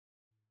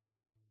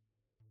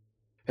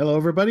Hello,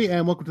 everybody,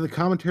 and welcome to the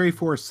commentary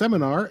for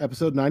Seminar,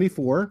 episode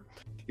 94.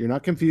 You're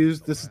not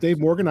confused. This is Dave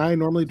Morgan. I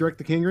normally direct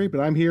the Kingery,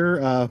 but I'm here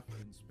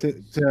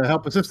to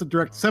help assist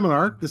direct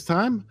Seminar this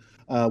time.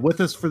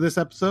 With us for this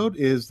episode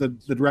is the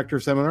director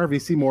of Seminar,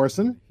 VC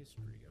Morrison.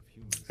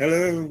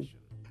 Hello.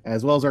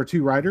 As well as our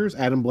two writers,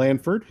 Adam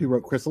Blandford, who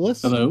wrote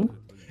Chrysalis. Hello.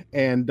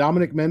 And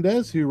Dominic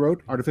Mendez, who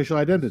wrote Artificial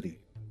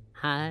Identity.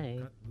 Hi.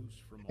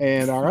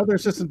 And our other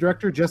assistant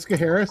director, Jessica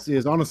Harris,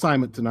 is on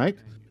assignment tonight,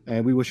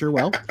 and we wish her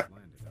well.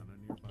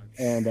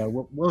 And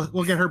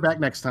we'll get her back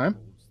next time.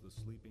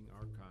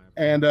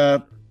 And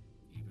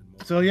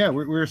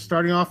we're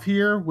starting off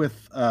here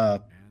with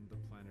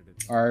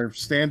our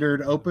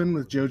standard open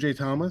with Joe J.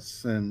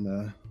 Thomas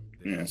and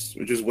yes,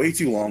 which is way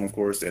too long, of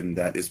course, and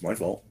that is my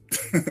fault.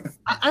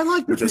 I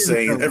like we're just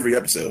saying every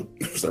episode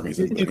for some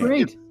reason.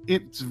 Great.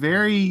 It's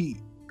very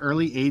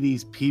early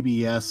 '80s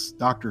PBS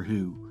Doctor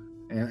Who,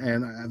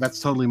 and that's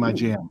totally my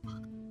jam.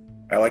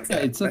 I like that.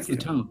 Yeah, it sets the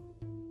tone.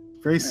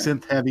 Very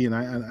synth heavy, and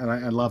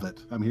I love it.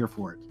 I'm here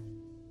for it.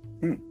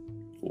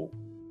 Cool.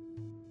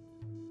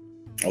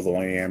 Although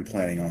I am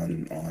planning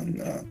on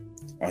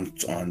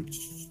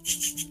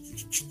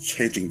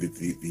changing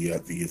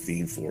the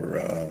theme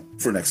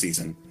for next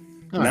season.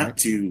 All Not right.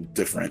 too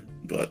different,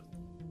 but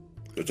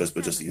just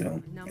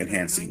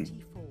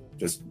enhancing,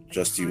 just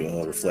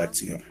to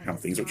reflect how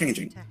things are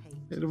changing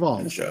It in the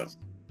evolves. show.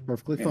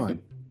 Perfectly Yeah.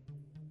 fine.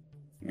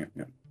 Yeah.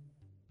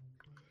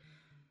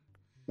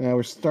 Now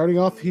we're starting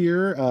off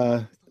here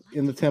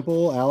in the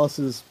temple. Alice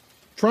is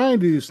trying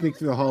to sneak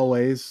through the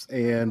hallways,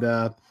 and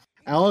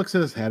Alex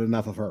has had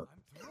enough of her.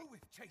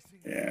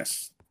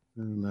 Yes.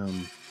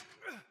 And,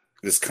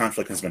 This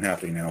conflict has been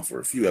happening now for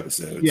a few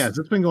episodes. yes,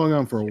 it's been going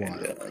on for a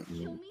And,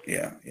 while.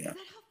 yeah.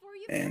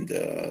 And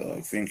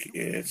I think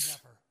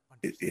it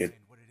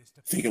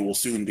will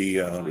soon be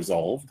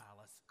resolved.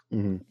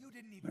 Mhm. You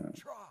didn't even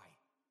try.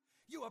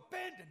 You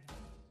abandoned me.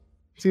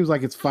 Seems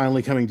like it's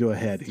finally coming to a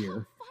head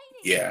here.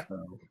 Yeah.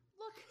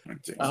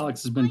 So,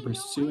 Alex has been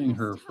pursuing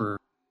her for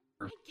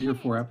 3 or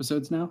 4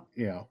 episodes now.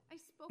 yeah. I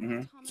spoke Mhm,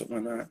 with Thomas something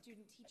like about that. the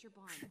student-teacher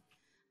bond.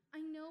 I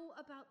know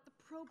about the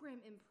program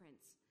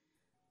imprints.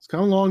 It's come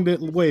a long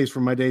ways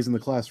from my days in the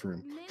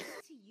classroom. Meant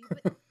to you,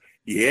 but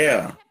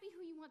Yeah. you can't be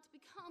who you want to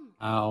become.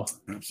 Wow. You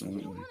don't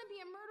Absolutely. want to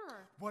be a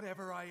murderer.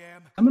 Whatever I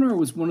am, Seminar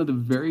was one of the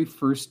very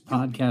first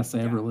podcasts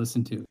I ever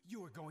listened to.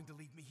 you are going to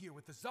leave me here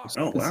with the Tsar.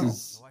 Oh, This wow.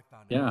 is, So I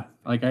found yeah, out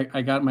like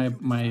I got my I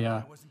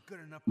wasn't good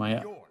enough my,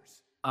 for yours.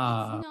 It's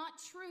not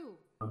true.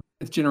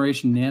 5th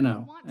generation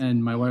Nano,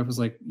 and my wife was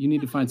like, "You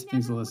need to find some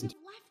things to listen to.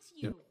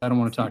 I don't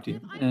want to talk to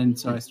you." And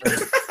so I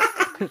started.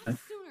 Sooner.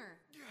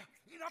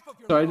 Enough of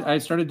your So lies. I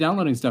started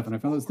downloading stuff, and I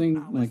found this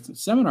thing like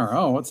Seminar.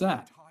 Oh, what's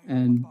that?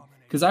 And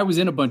because I was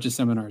in a bunch of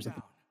seminars at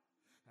the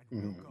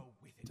Mhm. time,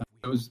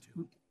 it was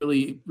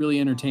really, really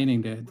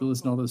entertaining to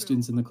listen to all those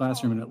students in the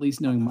classroom, and at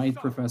least knowing my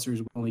professors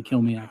would only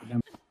kill me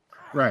academically.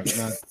 Right.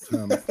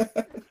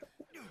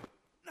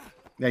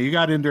 Yeah, you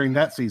got in during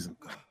that season.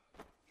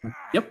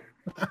 Yep.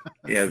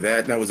 Yeah,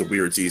 that was a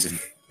weird season.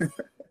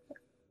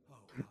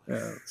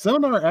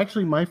 Seminar,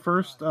 actually, my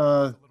first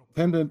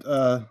pendant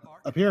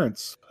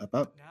appearance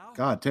about,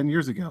 10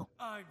 years ago.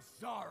 I'm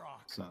Zarok.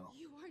 So,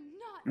 You are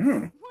not Hmm.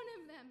 one of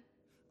them.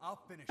 I'll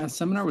finish.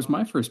 Seminar was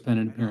my first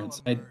pendant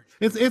appearance. it's I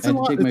a had to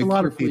lot. take It's my a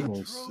lot of carefully-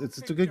 people's.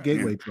 It's a good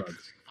gateway drug.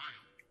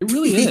 It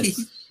really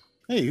is.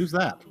 Hey, who's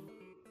that?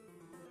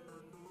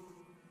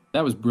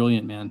 That was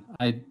brilliant, man.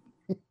 I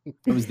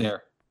was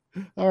there.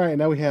 All right,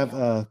 now we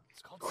have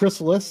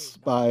Chrysalis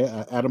by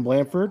Adam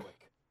Blandford.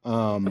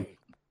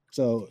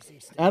 So,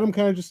 Adam,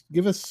 kind of just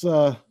give us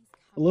a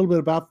little bit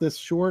about this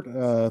short,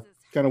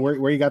 kind of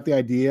where you got the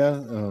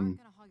idea.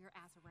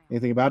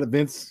 Anything about it,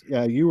 Vince?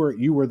 Yeah, you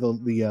were the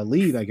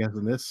lead, I guess,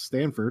 in this,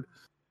 Stanford.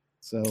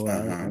 So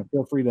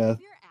feel free to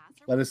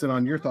let us in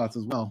on your thoughts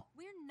as well.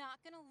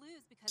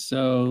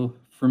 So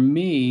for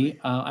me,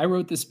 I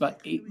wrote this about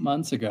 8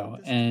 months ago,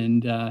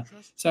 and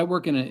so I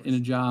work in a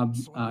job.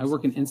 I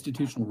work in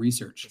institutional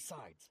research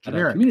at a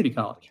Eric. community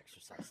college,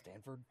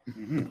 a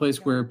Mhm.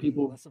 place where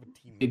people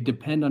they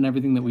depend on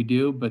everything that we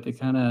do, but they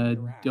kind of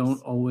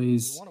don't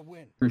always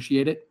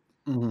appreciate it.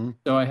 Mm-hmm.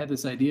 So I had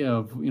this idea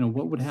of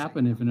what would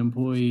happen if an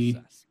employee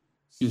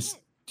just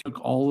took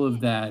all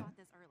of that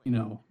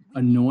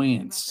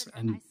annoyance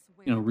and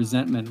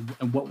resentment,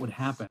 and what would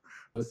happen.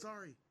 But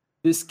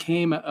this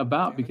came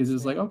about because it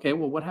was like, okay,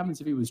 well, what happens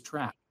if he was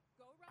trapped?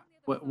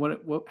 What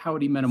how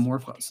would he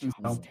metamorphose? And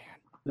so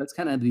that's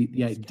kind of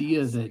the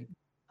idea that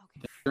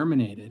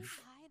germinated.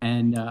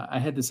 And I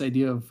had this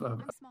idea of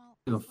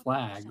a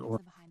flag or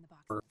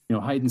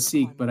hide and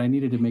seek, but I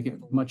needed to make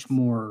it much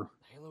more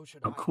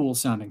cool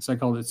sounding. So I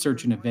called it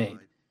search and evade.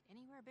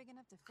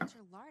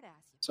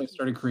 So I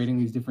started creating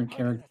these different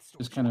characters,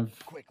 just kind of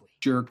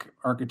jerk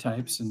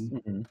archetypes, and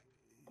Mhm.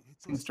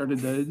 things started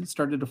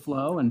to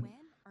flow. And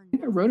I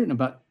think I wrote it in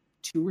about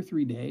 2 or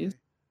 3 days,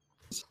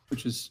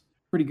 which is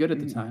pretty good at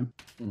the time.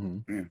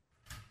 Mm-hmm.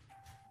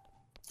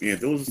 Yeah,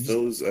 those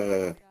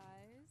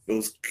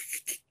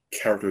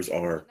characters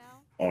are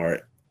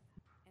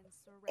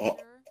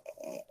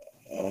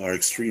are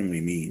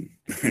extremely mean.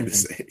 I would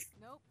say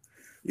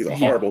these are Yeah.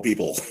 horrible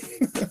people.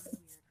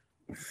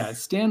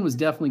 Stan was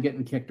definitely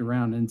getting kicked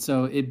around, and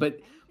so but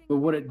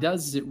what it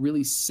does is it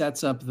really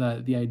sets up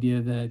the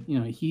idea that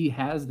he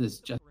has this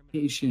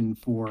justification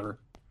for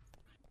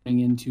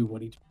getting into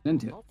what he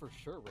turned into. Oh, for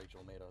sure,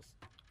 Rachel made us.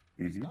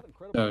 Mhm. Got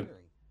incredible So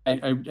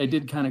hearing. I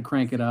did kind of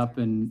crank it up,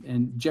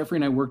 and Jeffrey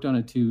and I worked on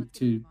it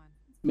to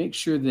make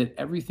sure that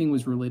everything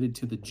was related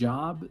to the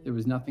job. There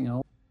was nothing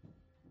else.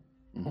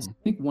 I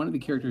think one of the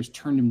characters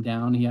turned him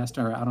down. He asked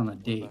her out on a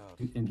date,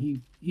 and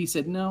he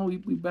said, "No, we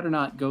better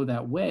not go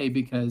that way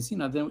because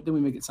then we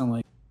make it sound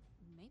like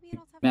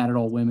mad at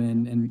all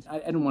women, and I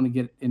didn't want to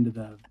get into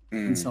the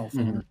incel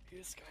thing." He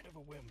is kind of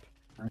a wimp.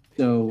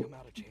 So Come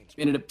out of change.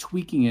 we ended up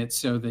tweaking it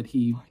so that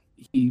he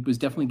was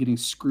definitely getting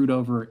screwed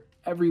over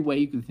every way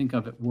you could think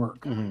of at work.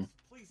 Mhm.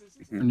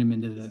 Turned him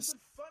into this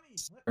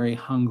very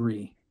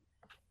hungry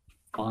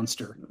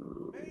monster.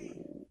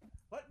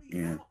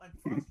 Yeah.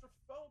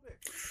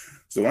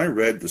 So when I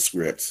read the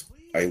script,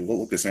 I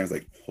looked at Sam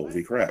like,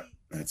 "Holy crap,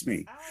 that's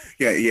me."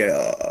 Yeah.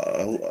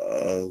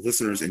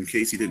 Listeners, in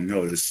case you didn't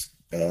notice,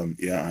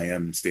 yeah, I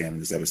am Stan in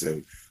this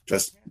episode.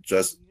 Just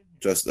because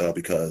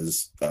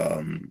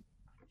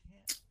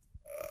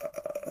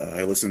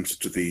I listened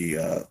to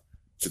the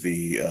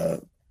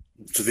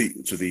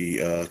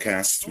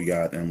casts we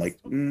got, and I'm like,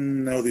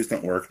 no, these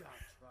don't work.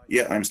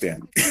 Yeah, I'm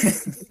Stan.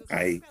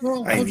 I need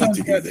sometimes to you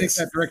do gotta take this.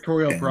 that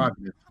directorial And-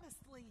 prerogative.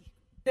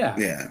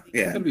 Yeah,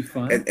 Yeah. that'd be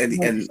fun.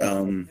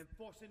 And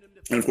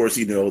of course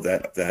you know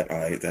that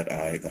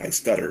I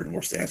stutter,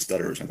 or Stan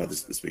stutters. I thought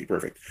this would be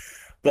perfect.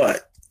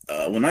 But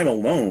when I'm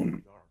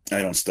alone,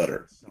 I don't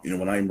stutter.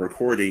 When I'm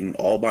recording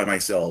all by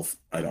myself,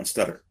 I don't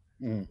stutter.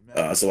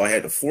 So I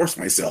had to force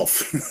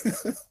myself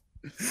to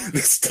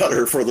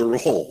stutter for the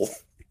role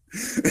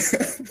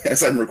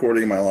as I'm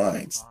recording my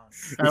lines.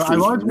 I was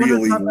always wondered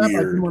really about that. I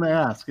weird. didn't want to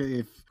ask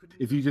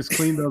if you just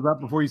clean those up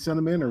before you send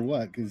them in, or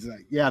what? Because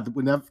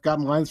when I've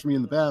gotten lines from you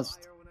in the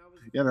past,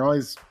 they're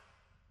always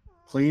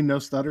clean, no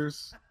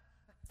stutters.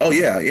 Oh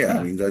yeah.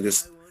 I mean, I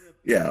just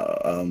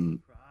I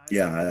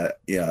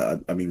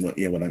mean,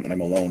 when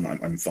I'm alone,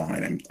 I'm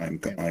fine. I'm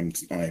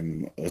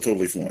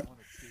totally fluent.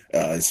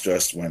 It's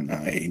just when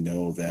I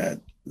know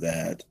that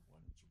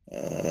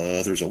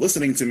others are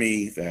listening to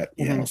me that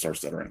I'll start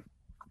stuttering.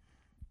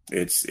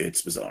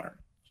 It's bizarre.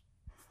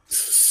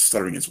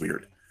 Stuttering is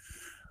weird.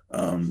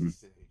 But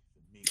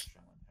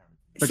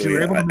So, you were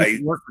yeah, able to make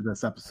it work for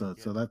this episode,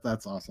 so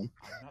that's awesome.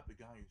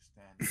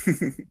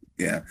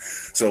 yeah.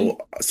 So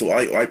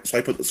I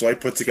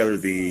put together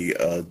the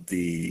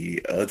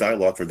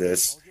dialogue for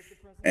this,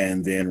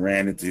 and then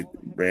ran into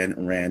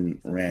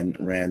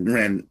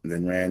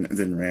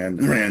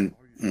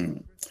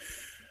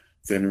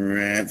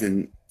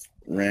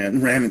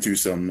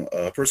some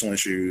personal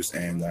issues,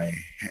 and I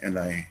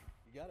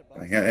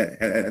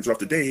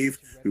interrupted Dave,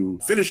 who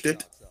finished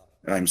it.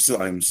 And I'm so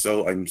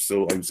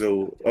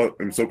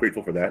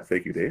grateful for that.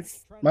 Thank you, Dave.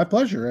 My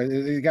pleasure.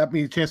 It got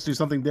me a chance to do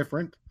something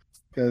different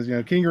because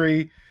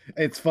Kingery,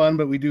 it's fun,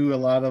 but we do a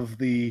lot of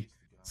the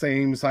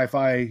same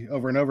sci-fi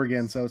over and over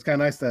again. So it's kind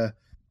of nice to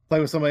play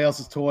with somebody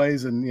else's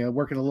toys and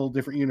work in a little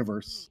different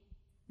universe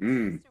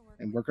and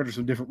work under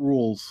some different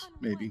rules,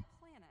 maybe.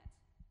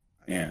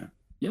 Yeah.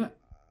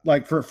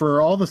 Like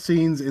for all the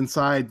scenes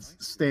inside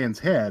Stan's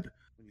head,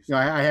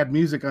 I had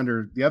music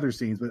under the other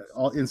scenes, but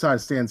all inside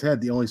Stan's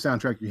head, the only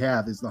soundtrack you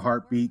have is the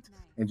heartbeat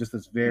and just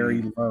this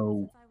very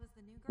low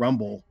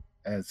rumble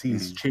as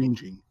he's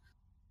changing.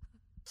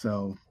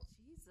 So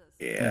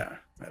yeah,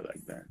 I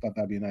like that. Thought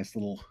that'd be a nice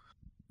little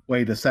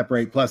way to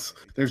separate. Plus,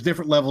 there's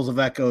different levels of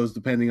echoes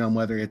depending on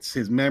whether it's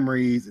his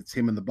memories, it's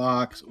him in the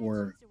box,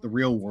 or the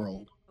real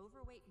world.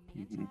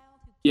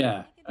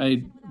 Yeah,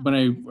 when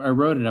I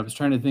wrote it, I was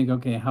trying to think,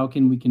 okay, how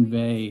can we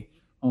convey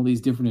all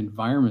these different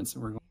environments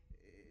that we're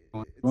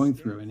going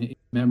through, and his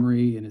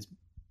memory and his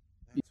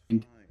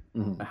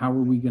how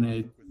are we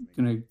gonna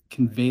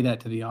convey that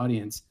to the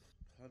audience?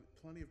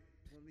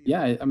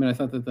 Yeah, I mean, I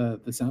thought that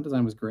the sound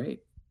design was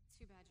great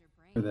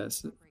for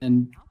this,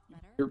 and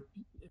your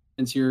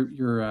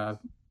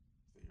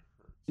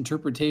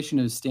interpretation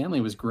of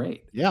Stanley was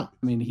great. Yeah,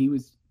 I mean, he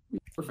was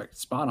perfect,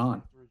 spot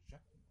on.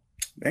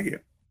 Thank you.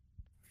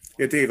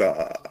 Yeah, Dave,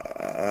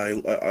 I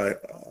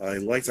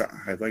liked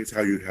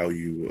how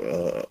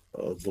you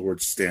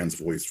lowered Stan's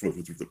voice for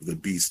the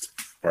beast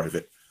part of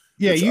it.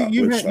 Yeah,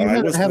 you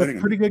had a putting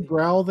pretty good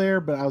growl there,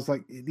 but I was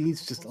like, it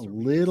needs just a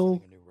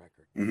little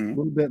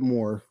bit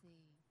more.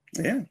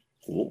 Yeah,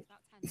 cool.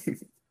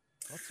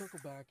 Let's circle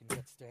back and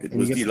get Stan. It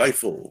was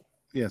delightful.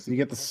 Yeah, so you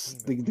get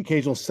the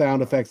occasional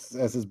sound effects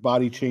as his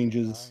body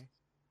changes.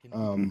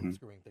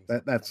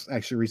 That's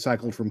actually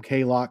recycled from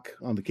K-Lock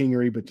on the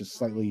Kingery, but just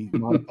slightly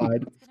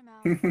modified.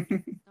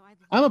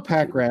 I'm a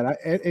pack rat.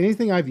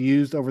 Anything I've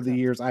used over the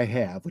years, I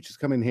have, which has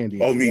come in handy.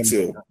 Oh, me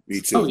too.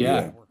 Oh,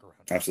 yeah.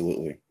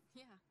 Absolutely.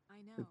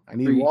 I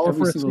need Waller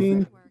for a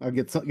scene. I'll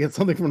get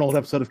something from an old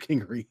episode of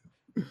Kingery.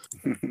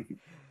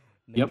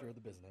 Yep.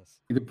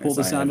 Either pull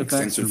the sound effects.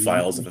 Extensive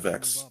files of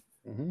effects.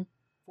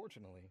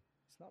 Fortunately,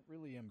 it's not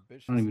really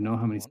ambitious. I don't even know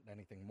how many. Want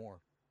anything more.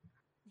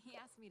 He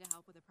asked me to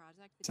help with a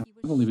project that he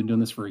was I've only been doing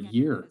this sure for a would get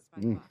year.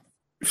 noticed by the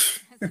boss.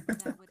 As if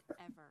that would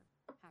ever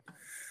happen.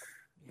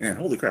 Yeah,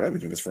 holy crap! I've been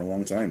doing this for a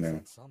long time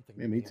now.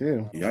 Yeah, me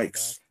too.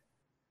 Yikes!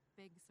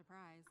 Big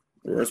surprise.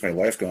 Where's my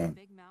life gone?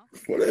 Big mouth.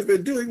 What have I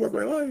been doing with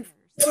my life?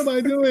 What am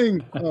I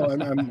doing? Oh,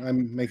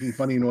 I'm making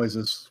funny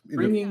noises.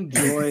 Bringing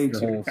joy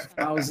to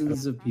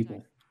thousands of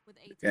people. With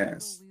a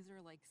Yes. typical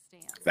loser like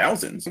Stan.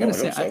 Thousands. I gotta Oh,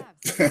 I say, hope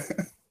so.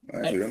 I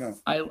actually don't know.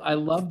 I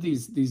love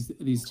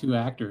these two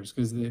actors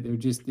because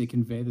they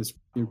convey this.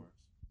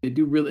 They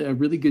do a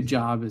really good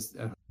job as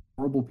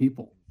horrible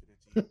people.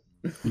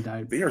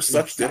 And They are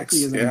such dicks,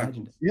 as I yeah.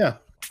 imagined it. Yeah,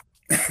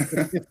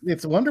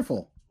 it's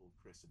wonderful.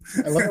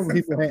 I love how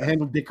people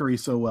handle dickery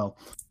so well.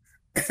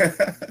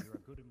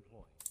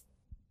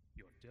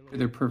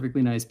 They're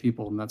perfectly nice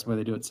people, and that's why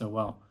they do it so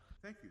well.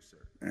 Thank you, sir.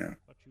 Yeah.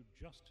 But you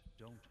just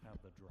don't have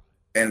the drive.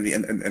 And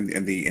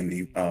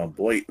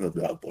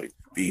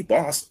the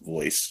boss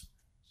voice,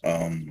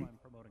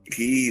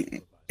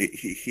 he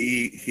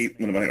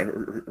when I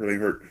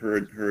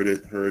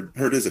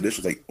heard his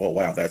initials, like, oh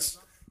wow, that's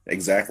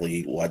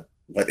exactly what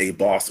a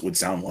boss would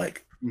sound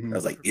like. I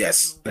was like,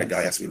 yes, that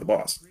guy has to be the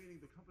boss.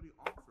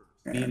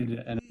 He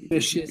needed an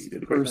ambitious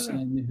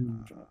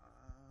person who's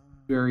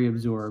very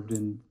absorbed,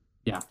 and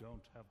yeah,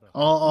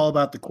 All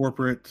about the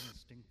corporate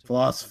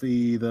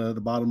philosophy, the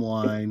bottom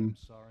line.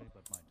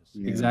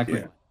 Yeah. exactly.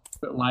 Yeah.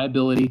 But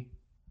liability.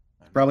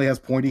 Probably has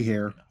pointy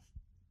hair.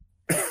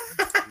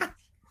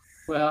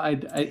 Well, I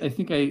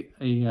think he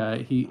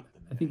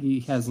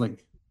has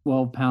like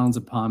 12 pounds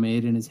of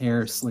pomade in his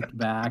hair, slicked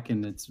back,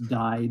 and it's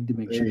dyed to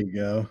make There sure. you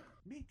go.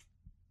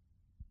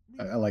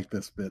 I like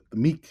this bit. The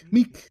meek.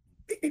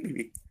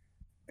 And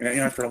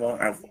after all,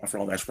 I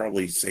should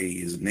probably say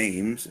his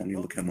name. So let me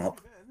look him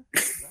up.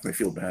 I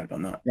feel bad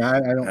about not. Yeah, I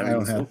don't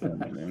having have.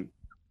 his name.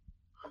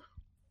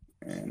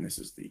 And this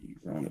is the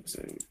wrong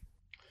episode.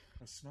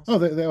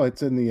 Oh,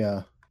 it's in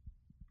the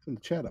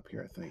chat up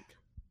here, I think.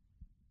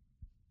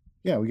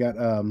 Yeah, we got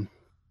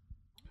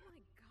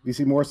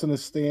VC Morrison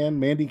as Stan,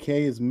 Mandy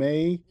Kay as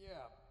May,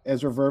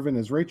 Ezra Vervin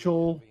as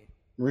Rachel,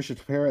 Marisha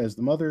Tapera as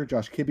the mother,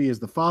 Josh Kibbe as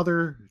the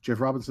father, Jeff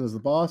Robinson as the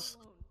boss,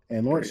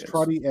 and Lawrence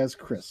Trotty as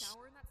Chris.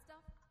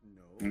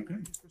 Okay.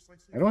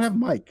 I don't have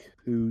Mike,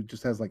 who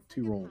just has like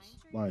 2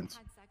 lines.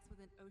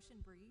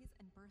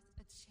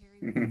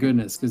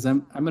 Goodness, because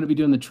I'm going to be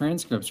doing the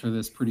transcripts for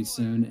this pretty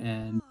soon,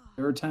 and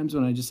there are times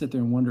when I just sit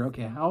there and wonder,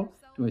 okay, how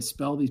do I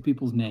spell these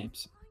people's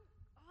names?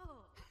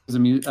 Because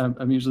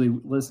I'm usually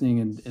listening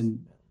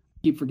and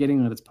keep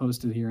forgetting that it's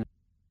posted here.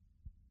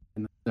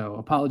 And so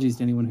apologies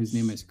to anyone whose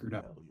name I screwed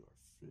up.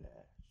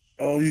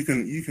 Oh, you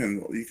can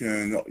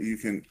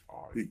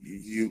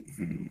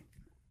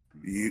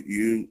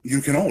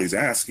always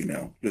ask,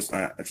 just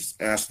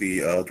ask the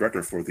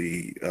director for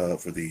the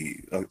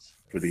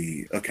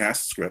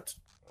cast script,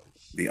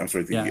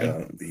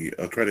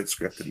 the credit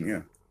script, and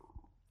yeah,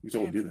 you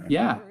totally do that.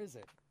 Yeah.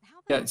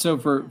 So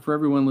for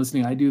everyone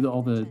listening, I do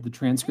all the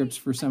transcripts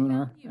for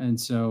Seminar, and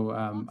so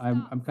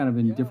I'm kind of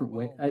in a different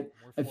way.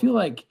 I feel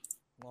like,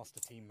 Lost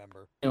a team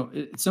member.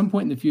 at some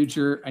point in the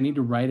future, I need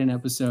to write an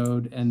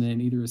episode and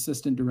then either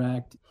assistant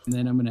direct, and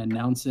then I'm going to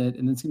announce it,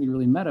 and then it's going to be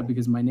really meta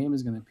because my name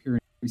is going to appear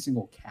in every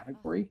single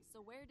category.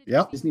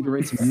 Yep. I just need to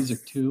write some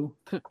music too.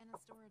 Jesus,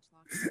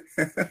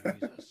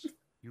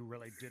 you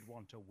really did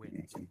want to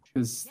win.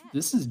 Because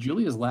this is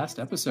Julia's last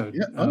episode.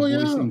 Yeah. Oh,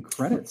 yeah. Voicing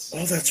credits.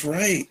 Oh, that's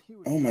right.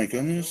 Oh my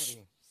goodness,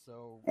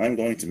 I'm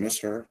going to miss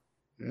her.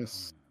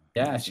 Yes.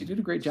 Yeah, she did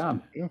a great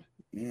job. Yeah.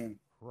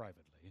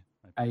 Privately,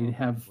 I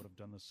have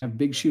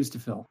big shoes to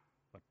fill.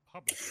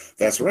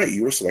 That's right.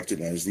 You were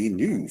selected as the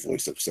new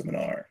voice of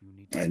Seminar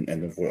and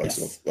the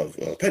voice of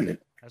Pendant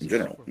in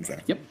general. In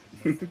fact. Yep.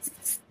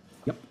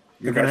 Yep.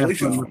 You're gonna have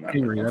fun Congratulations with on that.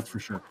 Kingery, that's for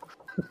sure.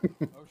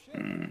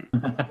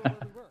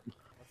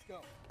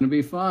 Gonna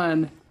be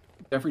fun.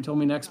 Jeffrey told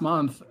me next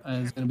month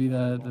is gonna be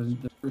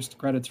the first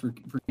credits for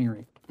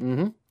Kingery.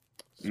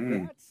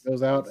 Mm-hmm.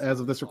 Goes out as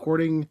of this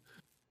recording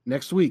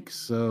next week.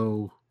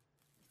 So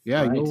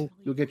yeah, Right.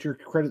 you'll get your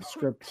credit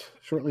script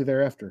shortly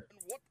thereafter.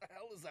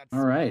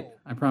 All right.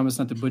 I promise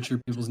not to butcher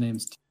people's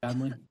names too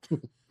badly.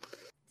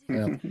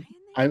 Yeah.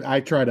 I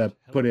try to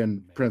put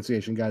in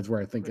pronunciation guides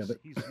where I think of it.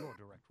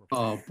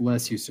 Oh,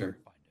 bless you, sir.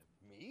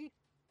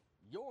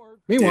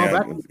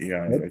 Meanwhile,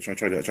 Yeah, I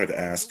tried to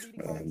ask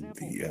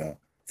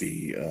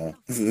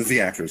the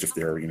actors if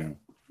they're yeah.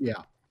 if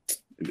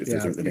Yeah,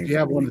 the if names you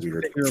have are one really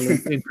that's weird.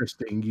 particularly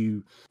interesting,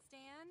 you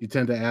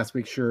tend to ask,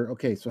 make sure.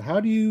 Okay, so how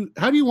do you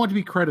want to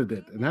be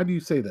credited, and how do you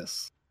say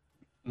this?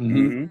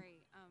 Mm-hmm.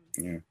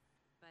 Yeah.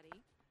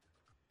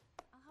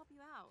 I'll help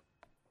you out.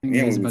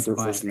 Yeah, He's when we about to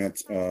buy first it.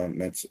 met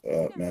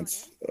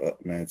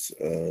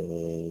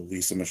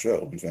Lisa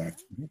Michaud. In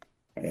fact,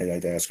 I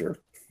had to ask her.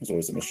 It's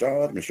always a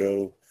Michaud. It's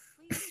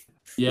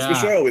Yeah.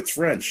 Michaud. It's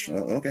French.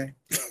 Okay.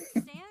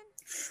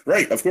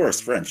 Right, of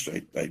course, French.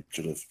 I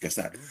should have guessed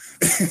that.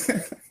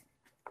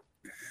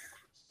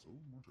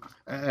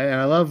 And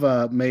I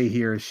love May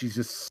here. She's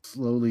just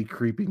slowly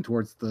creeping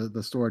towards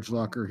the storage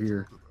locker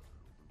here.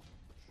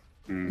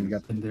 And you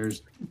got And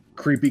there's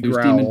creepy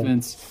Demon growl.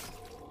 Vince.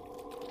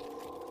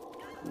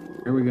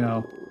 Here we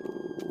go.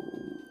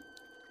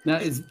 Now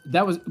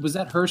was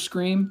that her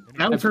scream?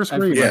 That was her I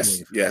scream. forget.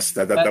 Yes, yes,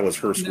 that was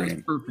her That was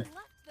scream. perfect.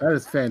 That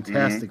is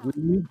fantastic. We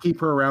need to keep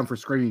her around for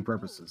screaming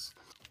purposes.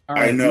 All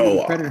I right, we know.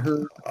 can credit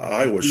her.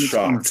 I was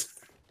Demon Screamer. shocked.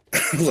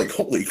 I was like,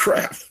 "Holy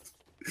crap!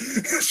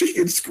 She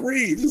can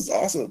scream! This is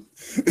awesome."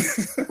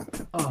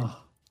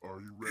 Oh,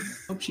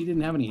 hope she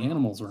didn't have any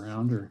animals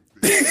around her.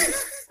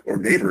 Or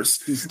neighbors.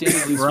 She's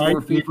standing at least Right,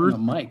 4 feet from the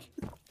neighbors.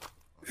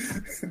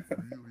 mic.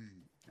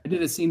 I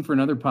did a scene for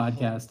another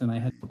podcast, and I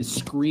had to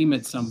scream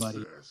at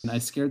somebody, and I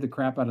scared the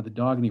crap out of the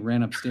dog, and he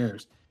ran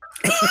upstairs.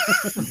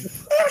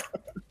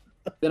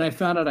 Then I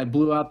found out I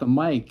blew out the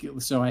mic,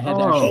 so I had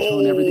to actually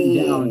tone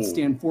everything down,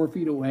 stand 4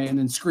 feet away, and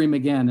then scream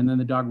again, and then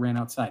the dog ran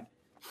outside.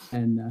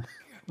 And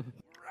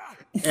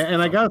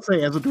And I gotta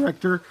say, as a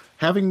director,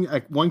 having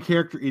like one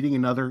character eating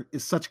another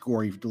is such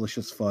gory,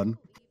 delicious fun.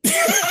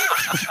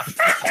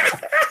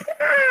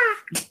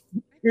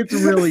 It's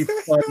really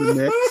fun to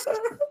mix.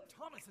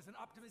 Thomas is an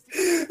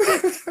optimistic.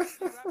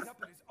 Wrapped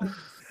up in his own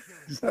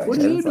insecurities. what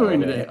are you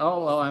doing today?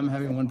 Oh, well, I'm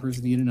having one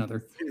person eat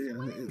another.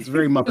 It's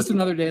very Muppet. Just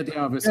another day at the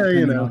office. Yeah, you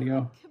Opinion know.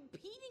 Audio.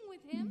 Competing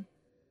with him?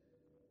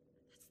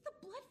 That's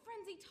the blood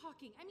frenzy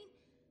talking. I mean,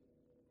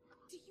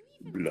 do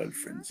you even Blood trust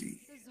frenzy.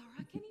 the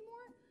Zarak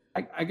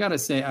anymore? I gotta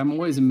say, I'm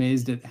always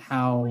amazed at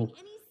how Bring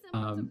any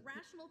semblance of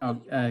rational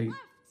thinking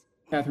left.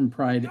 Catherine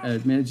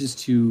Pride manages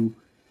to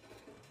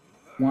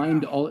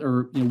wind all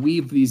or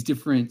weave these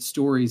different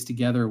stories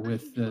together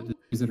with the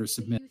things that are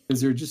submitted,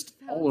 because they're just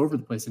all over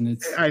the place, and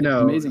it's I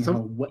know. amazing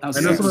Some- how I know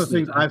some of the successful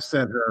things that- I've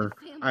sent her.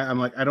 I'm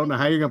like, I don't know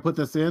how you're gonna put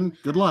this in.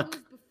 Good luck.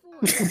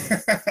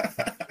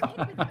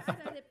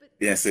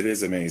 Yes, it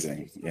is amazing.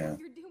 Here's Yeah, what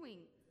you're doing.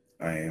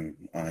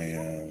 I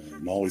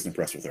am always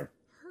impressed with her.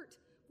 Hurt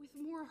with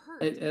more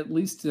hurt. at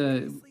least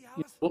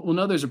we'll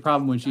know there's a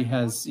problem when she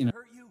has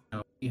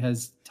he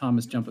has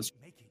Thomas jump us.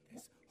 Making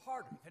this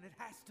harder than it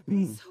has to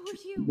be. So are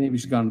you. Maybe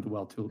she's gone to the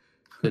well a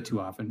bit too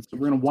often, so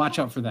we're gonna watch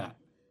out for that.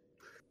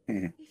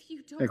 If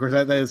you don't And of course,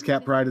 that is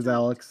Cat Pride is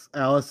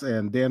Alice,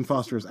 and Dan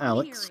Foster is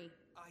Alex.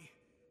 binary.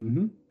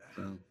 Mm-hmm.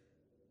 So,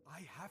 I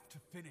have to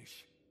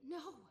finish. No,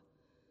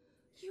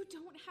 you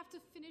don't have to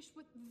finish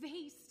what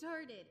they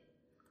started.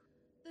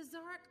 The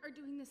Zarak are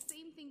doing the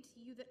same thing to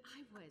you that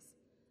I was,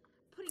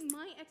 putting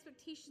my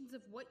expectations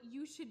of what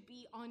you should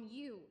be on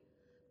you,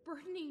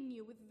 burdening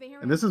you with their.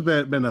 and this has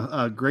been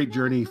a great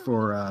journey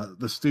for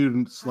the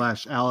students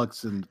 /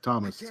 Alex and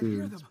Thomas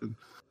too. It's been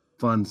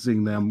fun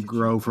seeing them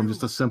grow from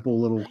just a simple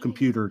little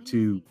computer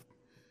to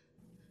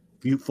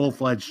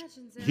full-fledged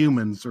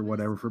humans or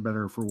whatever, for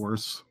better or for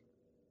worse.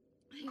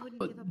 I wouldn't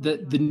But give up the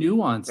on the you.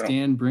 nuance Yeah.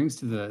 Dan brings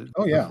to the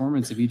Oh, yeah.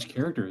 performance of each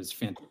character is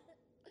fantastic.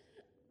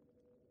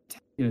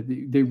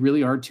 They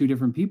really are two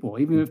different people,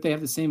 even if they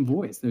have the same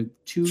voice. They're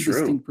two True.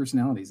 distinct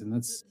personalities, and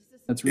that's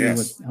really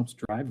Yes. what helps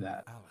drive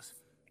that. Alice,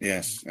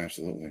 Yes,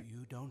 absolutely.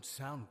 you don't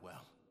sound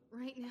well.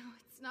 Right now,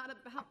 it's not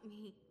about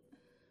me.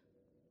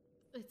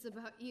 It's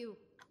about you.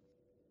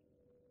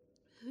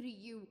 Who do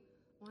you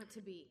want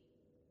to be?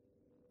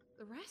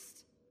 The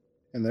rest?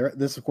 And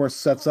this, of course,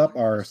 sets up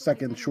our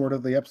second short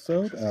of the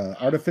episode,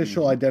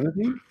 Artificial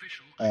Identity,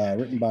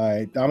 written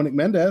by Dominic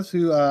Mendez,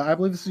 who I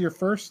believe this is your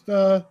first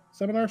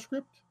seminar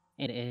script.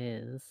 It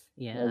is,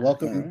 yeah. Well,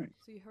 welcome, All right.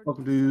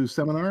 welcome to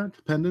Seminar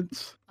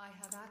Dependence.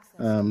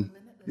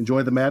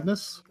 Enjoy the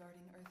madness.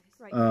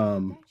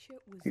 Um,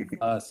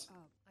 Us.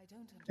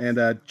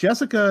 And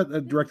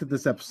Jessica directed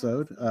this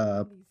episode,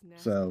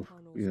 so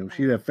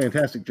she did a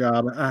fantastic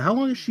job. How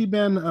long has she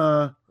been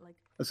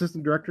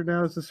assistant director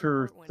now? Is this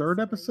her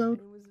third episode?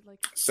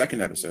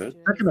 Second episode.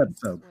 Second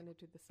episode.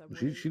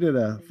 She did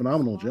a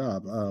phenomenal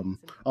job.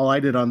 All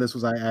I did on this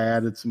was I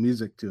added some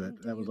music to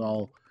it. That was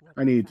all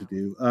I needed to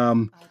do.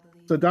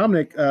 So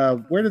Dominic,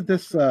 where did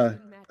this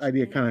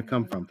idea kind of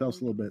come from? Tell us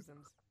a little bit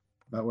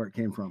about where it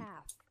came from.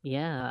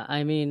 Yeah,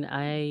 I mean,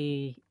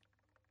 I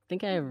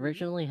think I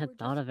originally had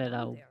thought of it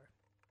a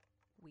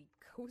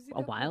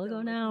while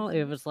ago now.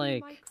 It was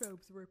like,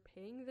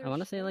 I want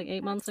to say like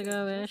 8 months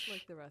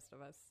ago-ish.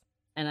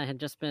 And I had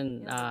just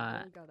been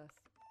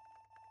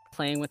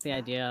playing with the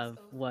idea of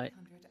what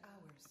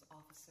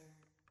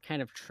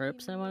kind of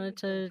tropes I wanted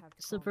to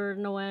subvert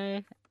in a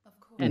way,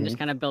 and just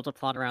kind of built a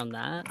plot around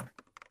that.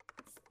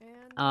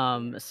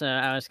 So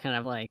I was kind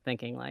of like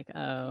thinking like,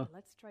 oh,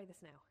 let's try this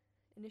now.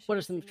 what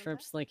are some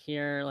tropes like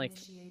here,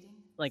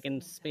 like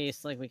in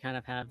space, like we kind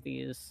of have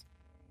these,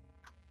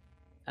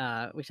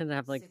 we tend to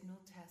have like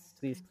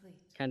these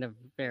kind of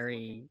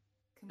very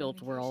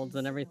built worlds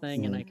and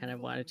everything, and I kind of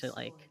wanted to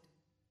like,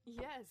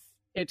 Yes.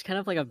 it's kind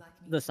of like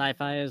the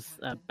sci-fi is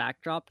a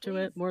backdrop to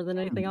it more than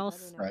anything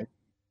else. Right.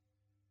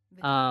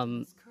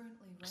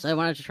 So I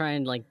wanted to try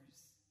and like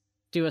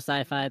do a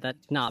sci-fi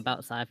that's not about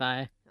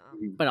sci-fi,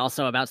 but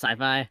also about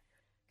sci-fi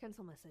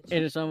Cancel message.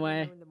 in its own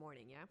way. In the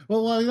morning, yeah?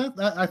 Well,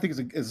 that I think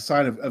is a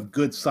sign of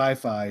good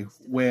sci-fi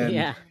when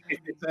Yeah.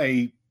 it's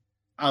a,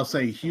 I'll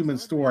say, human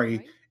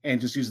story and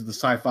just uses the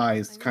sci-fi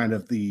as kind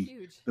of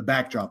the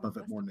backdrop of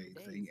it more than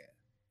anything.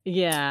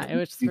 Yeah, it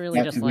was You really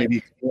have just to like, maybe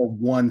explore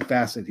one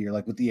facet here,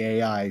 like with the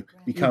AI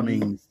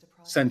becoming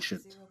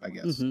sentient, I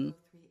guess. Mhm.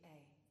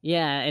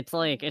 Yeah, it's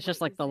like it's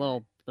just like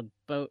the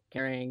boat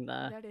carrying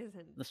That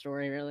isn't. the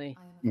story, really.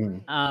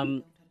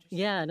 Mm.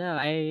 Yeah, no,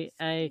 I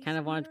kind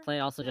of wanted to play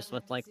also just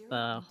with like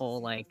the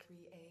whole like,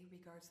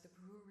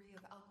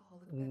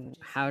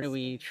 how do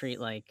we treat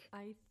like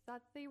I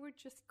thought they were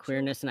just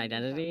queerness and joking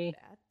about identity,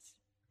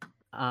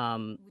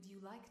 that.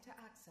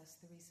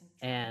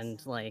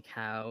 and like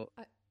how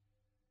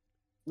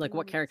like You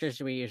what characters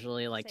do we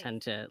usually like safe,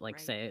 tend to like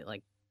right? say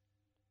like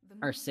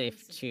are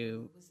safe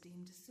to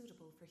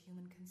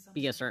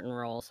be a certain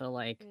role. So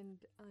like And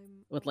I'm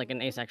with like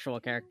an asexual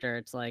character,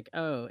 it's like,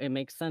 oh, it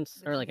makes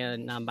sense, or like a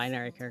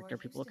non-binary character,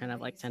 people kind of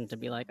like tend to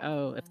be like,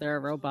 oh, if they're a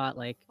robot,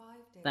 like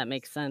that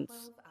makes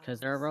sense because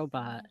they're a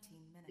robot.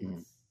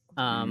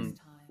 Mm.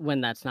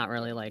 When that's not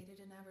really like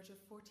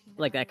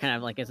that kind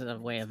of like is a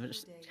way of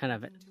just kind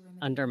of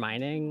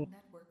undermining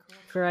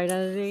queer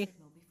identity,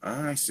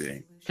 I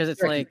see. because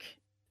it's Yeah, like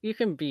you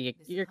can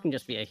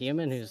just be a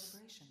human who's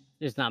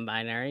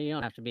non-binary. You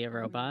don't have to be a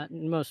robot.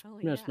 Most Oh,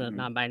 yeah.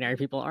 non-binary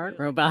people aren't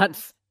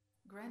robots.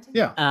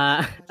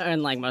 Yeah.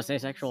 And like most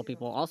asexual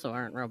people also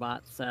aren't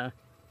robots. So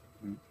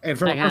And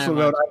from I a kind of personal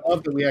note, want- I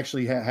love that we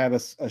actually had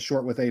a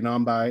short with a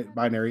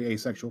non-binary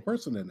asexual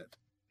person in it.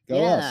 Go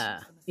yeah,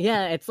 us.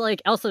 yeah. It's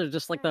like also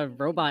just like the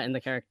robot in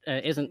the character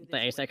isn't the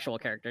asexual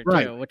character too,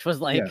 Right. which was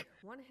like Yeah.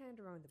 One hand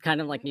around the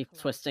kind of back like me cloud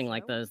twisting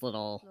like show. those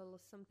little Little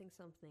something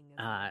something is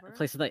over.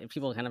 places that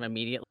people kind of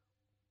immediately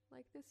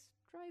Like this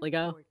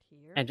go drive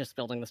here. and just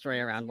building the story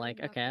around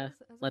like, okay,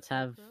 let's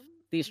have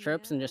these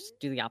tropes and just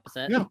do the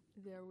opposite. Yeah.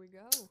 There we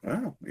go.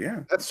 Oh,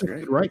 yeah. That's just great.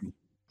 good writing.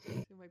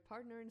 To my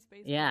partner in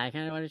space. Yeah, I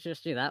kind of wanted to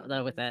just do that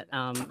though with it.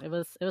 It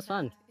was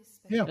fun.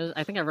 Yeah.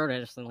 I think I wrote it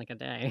just in like a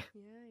day.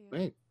 Yeah.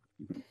 Right.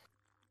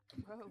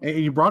 Whoa. And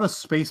you brought us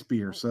space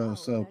beer, so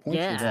points for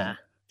Yeah,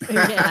 that.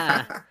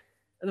 yeah.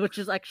 Which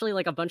is actually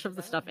like a bunch of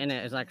the stuff in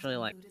it is actually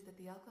like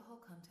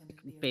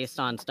based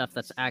on stuff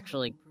that's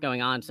actually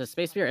going on. So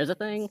space beer is a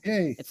thing.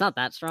 Yay. It's not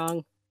that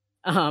strong.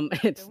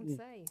 It's Don't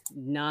say.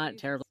 not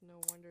terribly No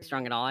wonder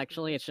strong at all.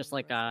 Actually, it's just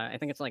like I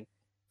think it's like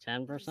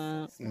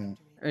 10%, Yeah.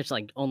 or it's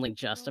like only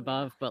just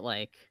above, but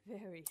like,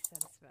 Very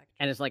satisfactory.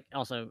 and it's like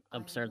also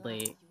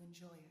absurdly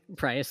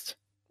priced.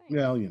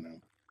 Well, you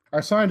know.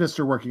 Our scientists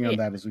are working on Yeah.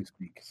 that as we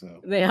speak, so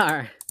They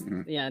are.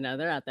 Mhm. Yeah, no,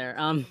 they're out there.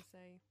 Say,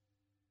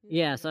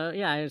 Yeah. So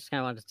yeah, I just kind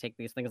of wanted to take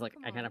these things like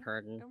Come I kind of on,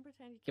 heard and don't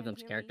pretend you give them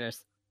can't to hear me.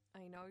 characters.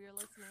 I know you're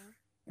listening.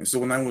 And so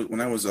when I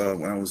was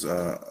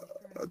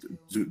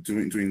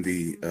doing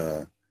the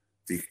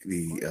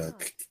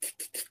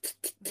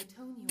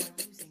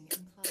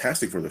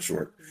casting for the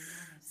short,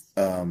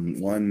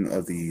 one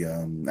of the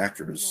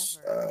actors,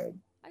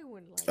 I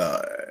wouldn't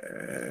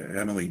like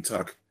Emily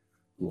Tuck,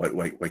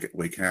 who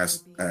I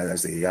cast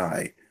as the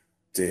AI,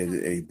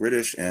 did a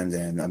British and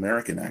an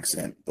American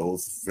accent,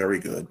 both very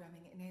good.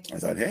 I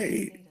thought,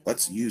 hey,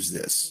 let's use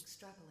this.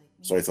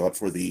 So I thought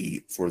for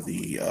the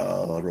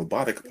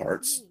robotic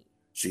parts,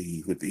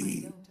 she would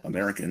be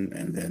American,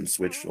 and then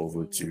switch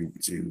over to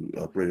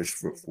British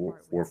for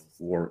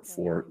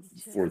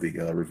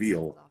the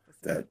reveal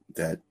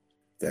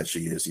that she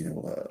is, you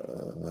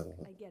know,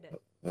 I get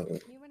it.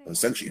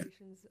 sentient.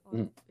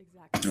 Mm.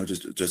 You know,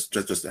 just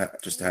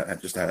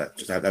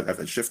have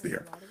that shift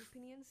there.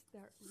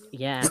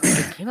 Yeah,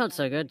 it came out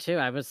so good too.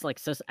 I was like,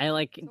 I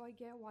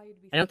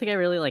don't think I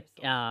really like.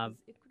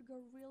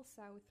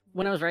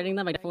 When I was writing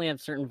them, I definitely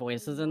have certain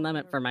voices in them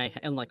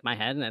in like my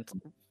head, and it's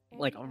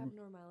like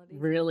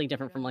really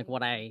different from like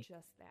what I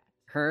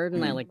heard,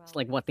 and I like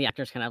what the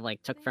actors kind of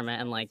like took from it,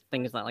 and like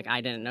things that like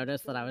I didn't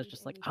notice that I was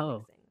just like,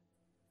 oh,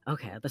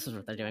 okay, this is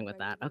what they're doing with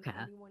that. Okay,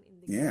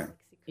 Yeah.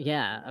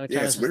 yeah, which I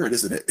Yeah, was it's just weird, like-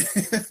 isn't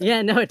it?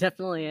 Yeah, no, it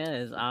definitely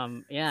is.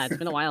 Yeah, it's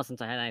been a while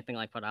since I had anything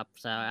like put up,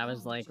 so I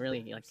was like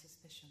really like,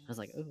 I was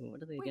like, ooh,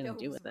 what are they gonna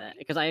do with it?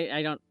 Because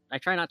I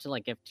try not to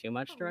like give too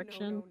much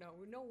direction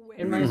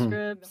in my Mhm.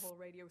 scripts,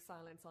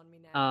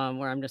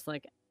 where I'm just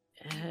like,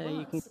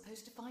 you can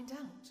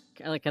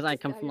like, because I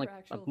come from like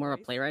more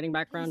of a playwriting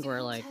background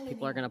where like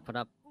people are gonna put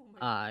up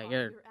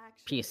your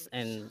piece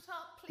in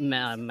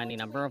many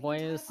number of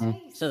ways,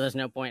 so there's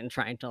no point in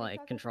trying to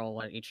like control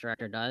what each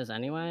director does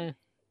anyway.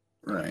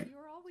 Right.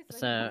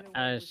 So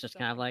I was just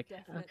kind of like,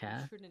 okay,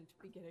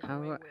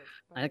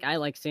 I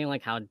like seeing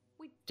like how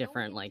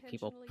different like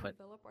people put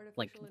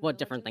like what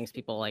different things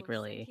people like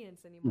really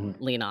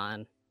lean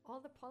on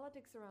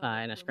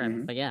in a script.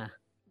 Mhm. But yeah,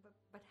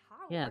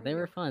 they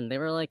were fun. They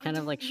were like kind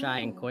of like shy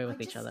and coy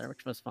with each other,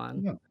 which was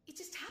fun. Yeah.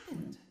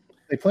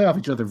 They play off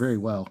each other very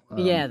well.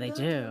 Yeah, they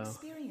do.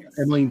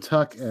 Emmeline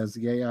Tuck as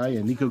the AI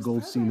and Nico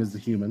Goldstein as the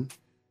human.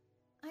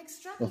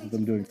 Both of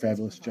them doing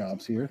fabulous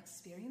jobs here.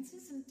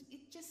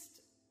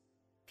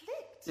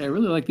 Yeah, I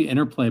really like the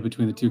interplay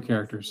between the two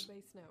characters.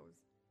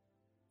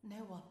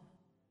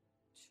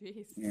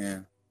 Jeez.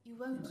 Yeah.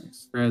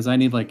 Nice. Whereas I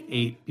need like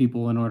 8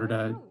 people in order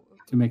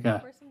to make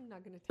a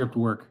script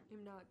work.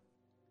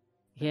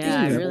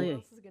 Yeah, I Yeah.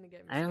 really,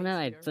 I don't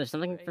know. There's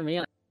something for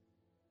me.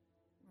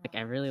 like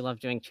I really love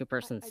doing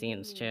two-person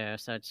scenes too.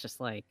 So it's just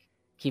like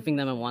keeping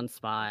them in one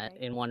spot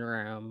in one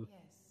room.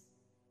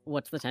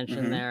 What's the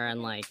tension Mhm. there,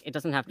 and like it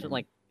doesn't have to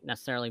like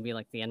necessarily be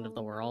like the end of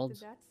the world,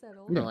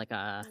 or Yeah. like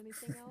a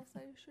Anything else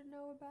I should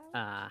know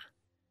about?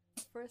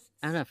 First,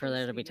 I don't know, for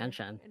there to be Squishy,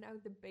 tension. and now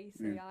the base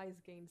Yeah. AI's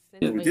gained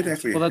Yeah, We did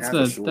actually well, that's have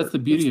a the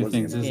short, beauty which of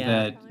things wasn't is in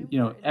Yeah. that, you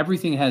know,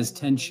 everything has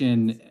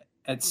tension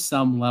at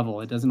some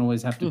level. It doesn't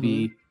always have to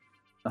be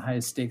the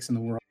highest stakes in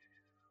the world.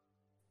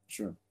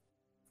 Sure.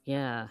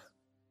 Yeah.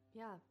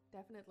 Yeah,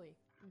 definitely.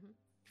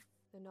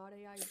 The not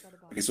AI has got a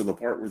body. Okay, so the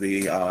part where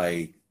the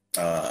AI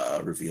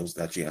reveals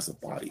that she has a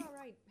body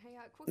Alright, hey,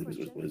 quick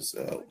question. was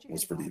Where'd you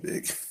was get a pretty body?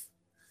 big,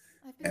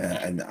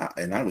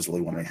 and I was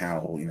really wondering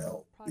how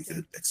we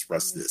could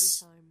express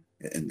this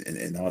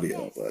in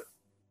audio,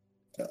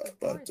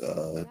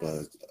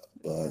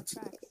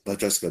 but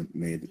Jessica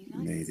made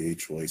a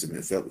choice. I mean,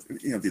 it felt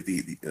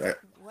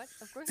What?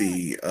 Of course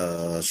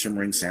not.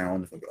 shimmering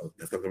sound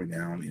if they're going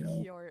down.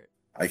 You're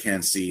I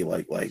can't see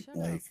like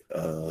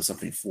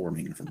something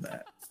forming from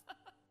that.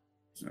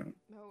 So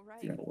oh,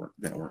 right.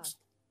 that works.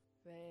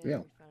 Very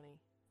Yeah. funny.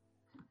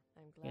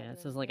 I'm glad Yeah, that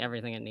this is I'm like glad.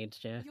 everything it needs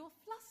to. You're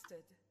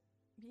flustered.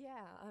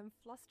 Yeah, I'm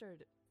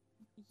flustered.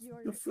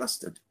 You're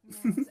flustered. No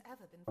one's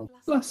ever been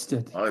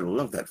Flustered. I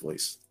love that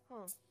voice.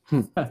 Huh.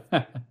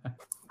 Yeah,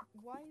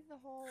 Why the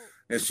whole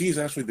And she's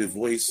actually the You could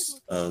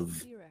voice look into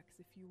of T-Rex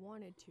if you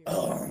wanted to.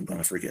 I'm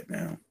gonna forget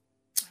now.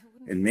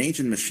 In Mage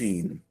and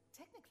Machine,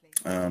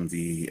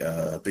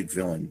 the big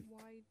villain.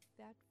 Why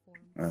that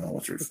form?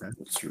 What's her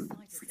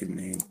freaking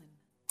name?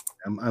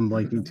 I'm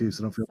blanking too,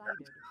 so don't feel bad.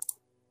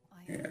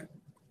 Yeah.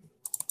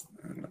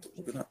 I'm gonna have to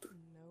look it up.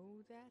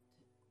 Know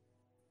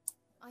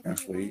that?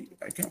 Actually,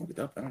 I can't look it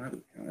up. I don't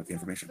have the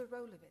information.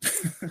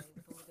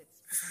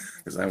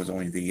 Because I was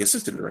only the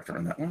assistant director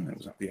on that one. I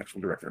was not the actual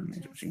director of Mage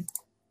and Machine.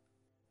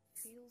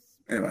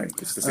 Anyway,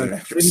 it's the same Lady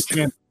actress. Chan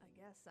I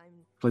guess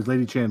I'm. plays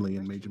Lady Chanley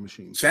in Major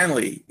Machine.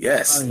 Shanley,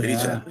 yes, Oh, Lady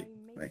yeah. Shanley.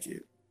 Why Thank make you.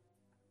 it?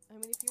 I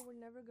mean, if you were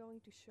never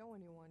going to show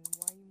anyone,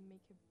 why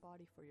make a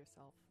body for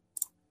yourself?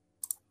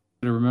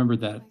 I remembered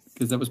that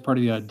because that was part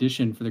of the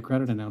audition for the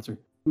credit announcer.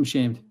 I'm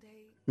ashamed.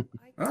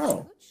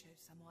 Oh.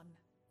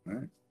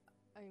 Alright.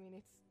 I mean,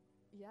 it's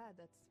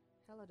that's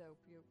hella dope.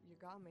 You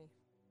got me.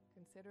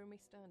 Consider me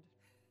stunned.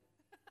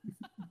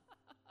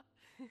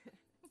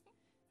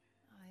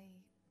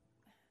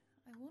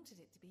 I wanted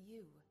it to be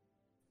you.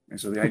 And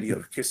so the idea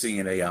of kissing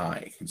an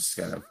AI is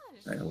kind of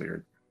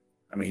weird.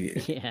 I mean,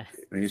 Yeah.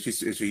 is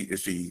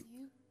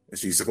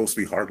she supposed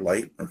to be hard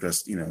light or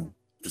just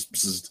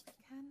just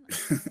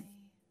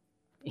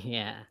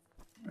Yeah.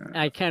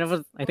 I kind of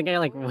was. I think I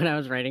like when I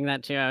was writing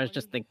that too. I was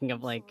just thinking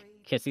of like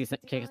kissing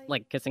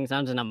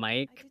sounds in a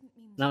mic,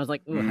 and I was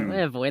like, ooh, how do I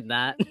avoid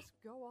that? Just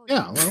go all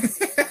Yeah, in. well,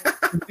 it's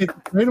a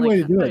great Like, way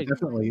to do it. like-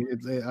 Definitely,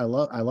 I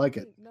like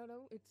it. No,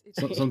 it's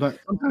So, sometimes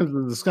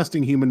the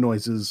disgusting human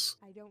noises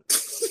I don't.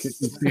 can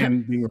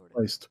stand being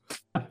replaced.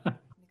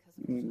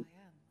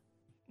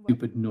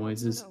 Stupid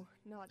noises. No,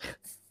 not.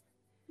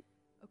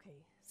 Okay,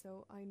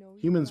 so I know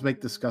you Humans are make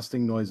gonna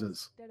disgusting say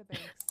noises. Databanks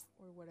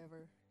or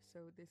whatever. So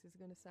this is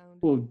gonna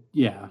sound Well,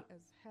 yeah, funny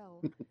as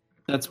hell.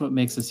 that's what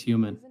makes us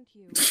human. Isn't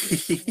you, and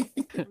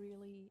it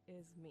really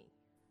is me.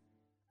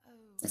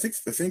 I think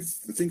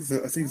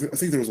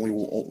there was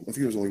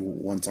only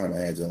one time I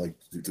had to like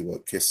do a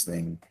kiss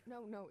thing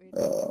No, I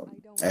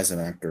don't. as an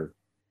actor,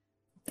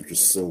 which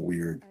is so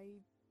weird.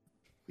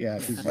 Yeah,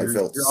 'cause I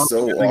felt you're so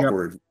always getting up,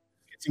 awkward.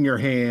 kissing your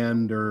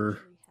hand, or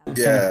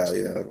Yeah,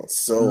 I felt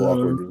so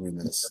awkward doing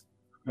this.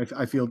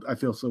 I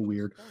feel so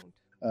weird.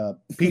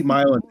 Pete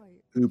Mylan,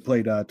 who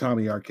played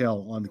Tommy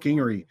Arkell on The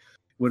Kingery,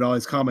 would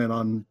always comment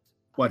on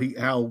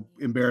how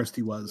embarrassed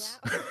he was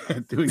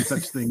at doing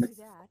such things.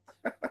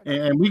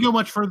 And we go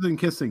much further than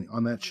kissing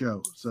on that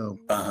show, so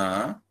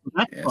Uh-huh.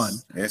 that's Yes. fun.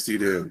 Yes, you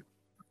do.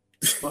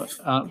 But,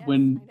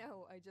 when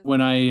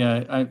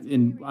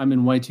I'm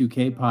in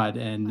Y2K Pod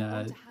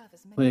and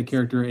play a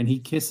character, and he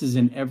kisses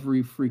in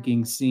every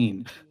freaking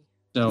scene.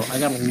 So I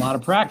got a lot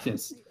of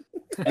practice.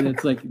 And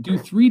it's like, do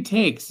 3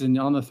 takes, and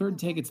on the 3rd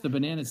take, it's the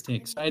bananas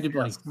take. So I had to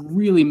like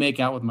really make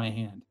out with my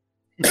hand.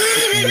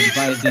 And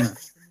buy at dinner.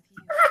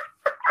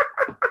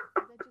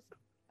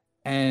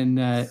 And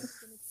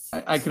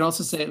I could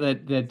also say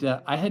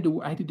that I had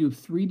to do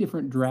 3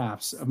 different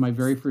drafts of my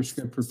very first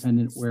script for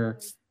Pendant, where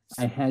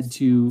I had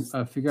to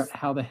figure out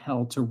how the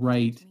hell to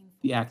write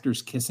the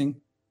actors kissing.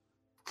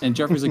 And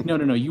Jeffrey's like, no,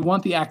 you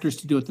want the actors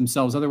to do it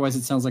themselves. Otherwise,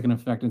 it sounds like an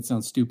effect and it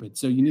sounds stupid.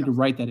 So you need to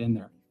write that in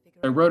there.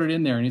 I wrote it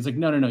in there, and he's like,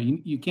 no,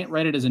 you can't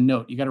write it as a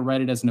note. You got to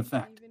write it as an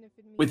effect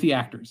with the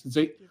actors. And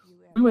so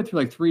we went through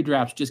like 3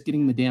 drafts just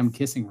getting the damn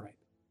kissing right.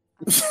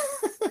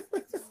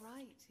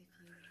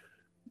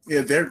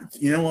 Yeah, there.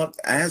 You know what?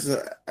 As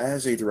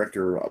a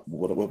director,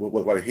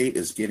 what I hate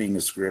is getting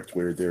a script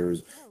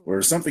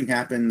where something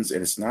happens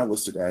and it's not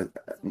listed as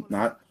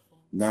not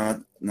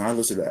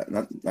listed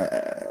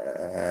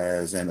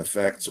as an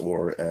effect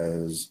or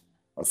as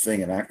a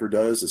thing an actor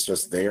does. It's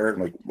just there.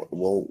 Like,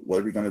 well, what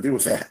are we going to do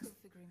with that?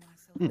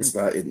 It's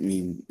not.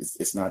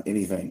 It's not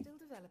anything.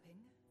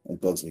 It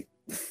bugs me.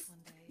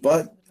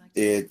 but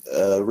it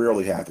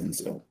rarely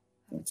happens. So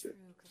that's it.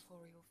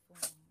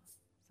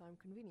 Sound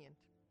convenient.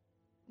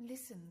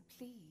 Listen,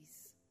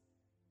 please.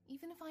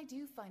 Even if I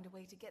do find a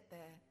way to get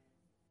there,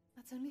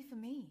 that's only for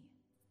me.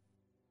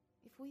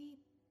 If we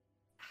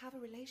have a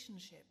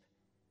relationship,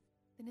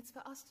 then it's for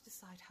us to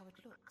decide how it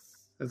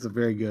looks. That's a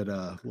very good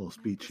little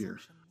speech here.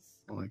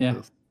 I like Yeah.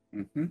 this.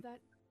 Mm-hmm. That,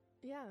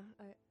 yeah,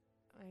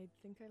 I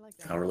think I like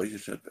that. Our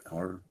relationship,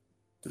 our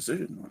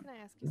decision on Can I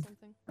ask you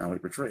something? how we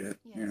portray it.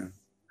 Yes. Yeah.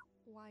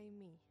 Why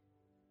me?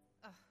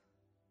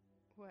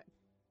 What?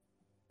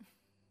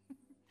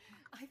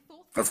 I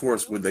thought Of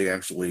course, would they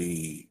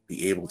actually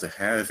be able to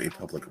have a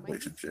public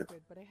relationship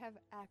But I have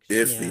actually.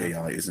 if the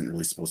Yeah. AI isn't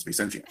really supposed to be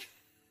sentient?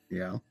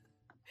 Yeah.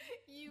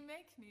 you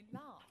make me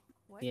laugh.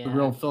 What? The Yeah.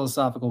 real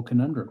philosophical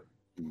conundrum.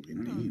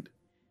 Indeed.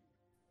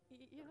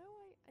 You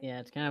know, Yeah,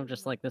 it's kind of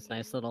just like this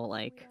nice little,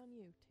 like, on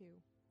you too.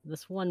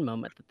 this one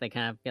moment that they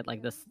kind of get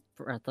like this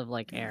breath of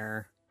like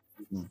air,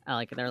 Mhm.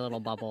 like their little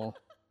bubble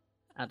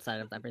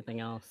outside of everything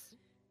else.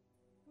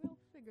 We'll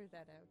figure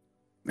that out.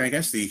 I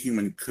guess the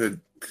human could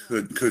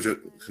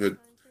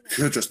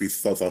just be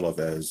thought of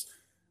as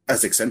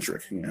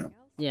eccentric, you know.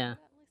 Yeah.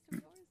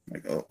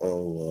 Like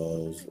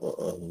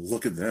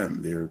look at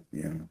them, they're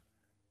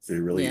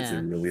they're really Yeah.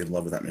 in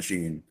love with that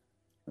machine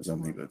or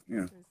something. But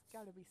yeah, There's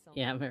gotta be something.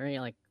 Yeah, very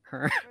like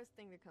her. First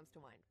thing that comes to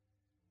mind.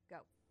 Go.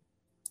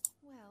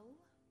 Well,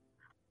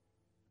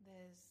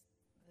 there's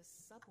the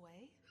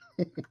subway.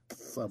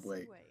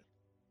 Subway.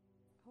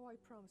 Oh, I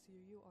promise you,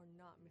 you are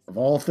not missing. Of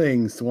all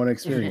things to want to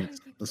experience,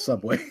 the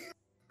subway.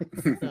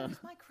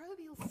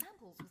 Microbial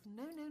samples with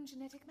no known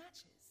genetic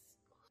matches.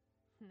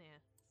 Nah,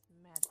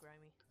 it's mad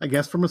grimy. I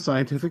guess from a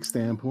scientific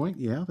standpoint,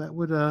 yeah, that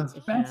would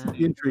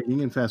be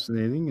intriguing and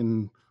fascinating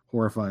and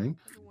horrifying.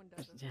 Everyone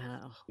does it.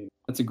 Yeah,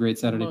 That's a great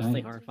Saturday mostly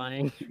night.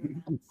 horrifying.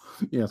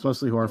 Yeah, it's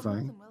mostly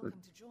horrifying. You're more But than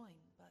welcome to join,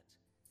 but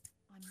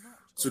I'm not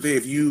so going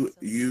Dave, to you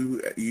myself.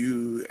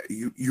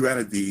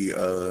 added the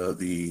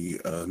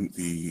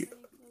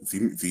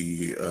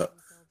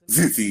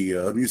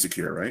music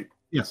here, right?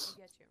 yes,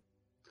 Get you.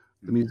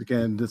 the music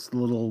and just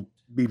little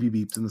beepy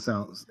beeps in the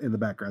sounds in the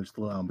background, just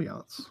a little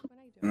ambiance. What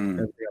I do? Mm.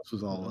 Everything else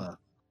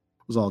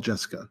was all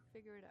Jessica.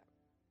 Figure it out.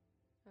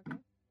 Okay.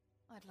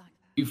 I'd like that.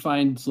 You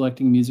find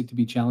selecting music to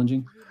be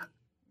challenging? Really,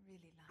 really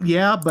like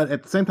Yeah, but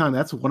at the same time,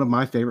 that's one of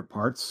my favorite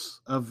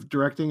parts of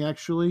directing.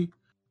 Actually,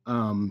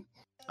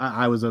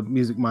 I was a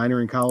music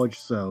minor in college,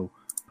 so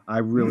I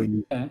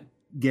really Okay.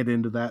 get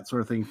into that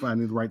sort of thing.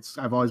 Finding the right.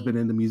 I've always been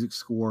into music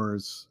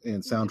scores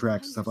and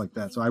soundtracks and stuff like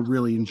that. So I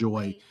really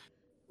enjoy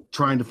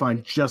trying to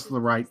find just the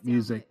right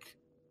music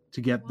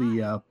to get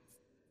the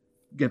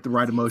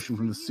right emotion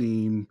from the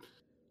scene.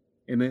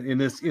 And in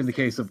the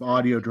case of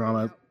audio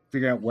drama,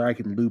 figure out where I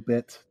can loop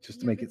it just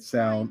to make it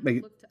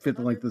fit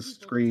the length of the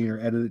screen or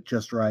edit it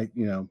just right.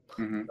 You know,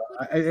 Mhm.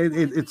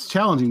 it's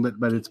challenging,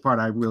 but it's part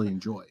I really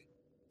enjoy.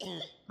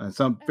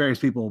 Some various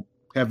people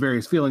have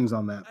various feelings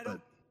on that,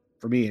 but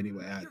for me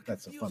anyway,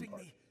 that's a fun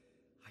part.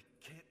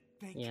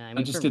 Yeah, I I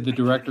mean, just for- did the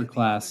director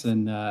class,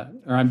 and or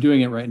I'm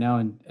doing it right now,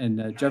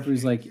 and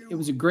Jeffrey's like, it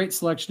was a great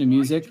selection of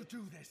music,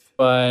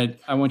 but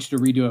I want you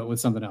to redo it with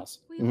something else.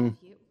 We Mhm. love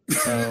you.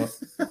 So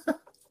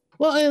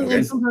Well, and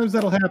Okay. sometimes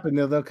that'll happen.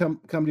 They'll come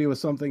to you with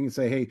something and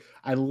say, "Hey,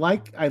 I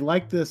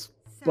like this,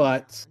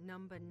 but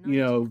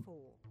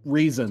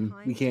reason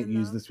we can't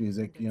use this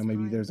music.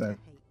 Maybe there's a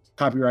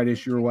copyright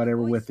issue or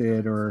whatever with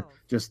it, or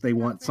just they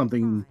want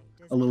something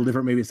a little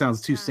different. Maybe it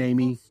sounds too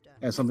samey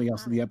as something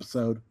else in the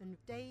episode,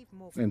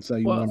 and so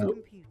you Well, want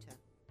to."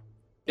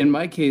 in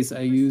my case,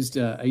 I used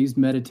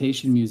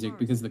meditation music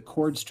because the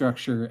chord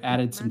structure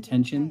added some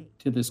tension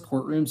to this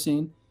courtroom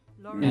scene.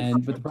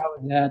 But the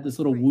problem is it had this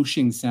little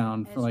whooshing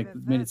sound for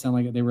made it sound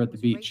like they were at the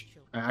beach.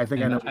 I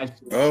think I And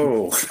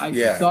know. I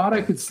Yeah. thought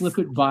I could slip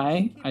it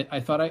by. I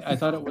thought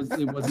it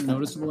wasn't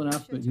noticeable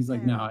enough, but he's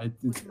like, no,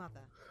 it's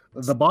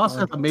The boss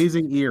has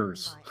amazing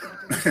ears.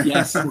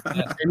 yes.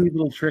 Any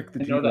little trick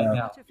that I know you that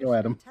now. go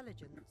at him.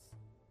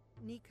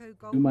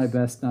 Do my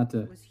best not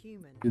to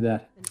do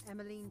that. And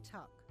Emmeline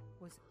Tuck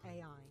was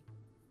AI.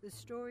 The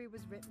story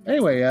was written.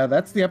 Anyway,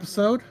 that's the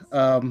episode.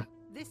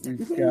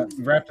 We've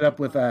wrapped it up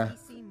with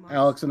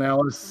Alex and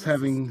Alice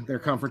having their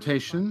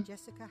confrontation,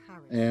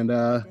 and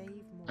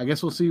I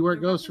guess we'll see where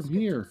it goes from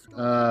here.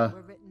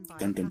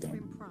 Dun, dun,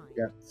 dun.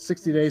 Got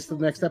 60 days to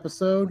the next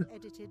episode.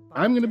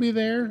 I'm going to be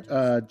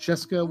there.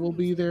 Jessica will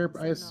be there,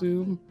 I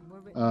assume.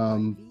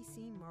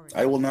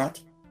 I will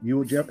not. You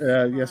will, Jeff.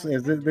 Yes,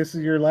 this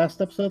is your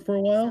last episode for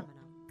a while.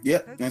 Yeah,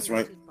 that's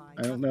right.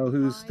 I don't know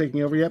who's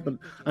taking over yet, but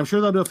I'm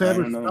sure they'll do a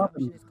fabulous don't know. job,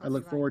 and I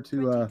look forward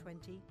to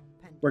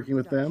working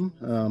with them.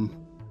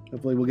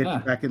 Hopefully, we'll get you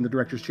back in the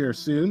director's chair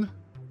soon.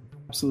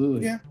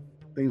 Absolutely. Yeah.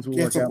 Things will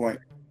Yeah, at work some out. point.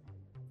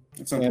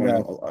 At some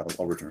And, point,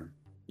 I'll return.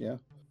 Yeah.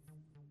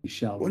 We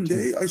shall. One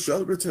day I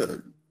shall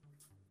return.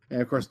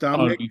 And of course, I'll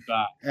Dominic, be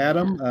back.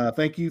 Adam,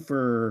 thank you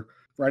for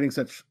writing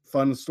such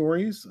fun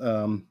stories.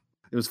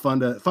 It was fun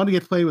to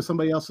get to play with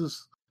somebody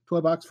else's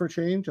toy box for a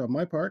change on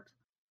my part.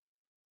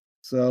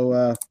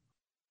 So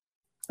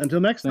until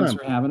next Thanks time.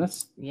 for having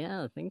us.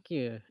 Yeah, thank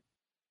you.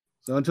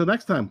 So until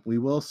next time, we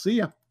will see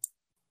you.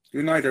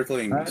 Good night,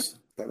 Earthlings.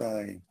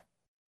 Bye-bye.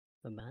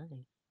 Bye-bye.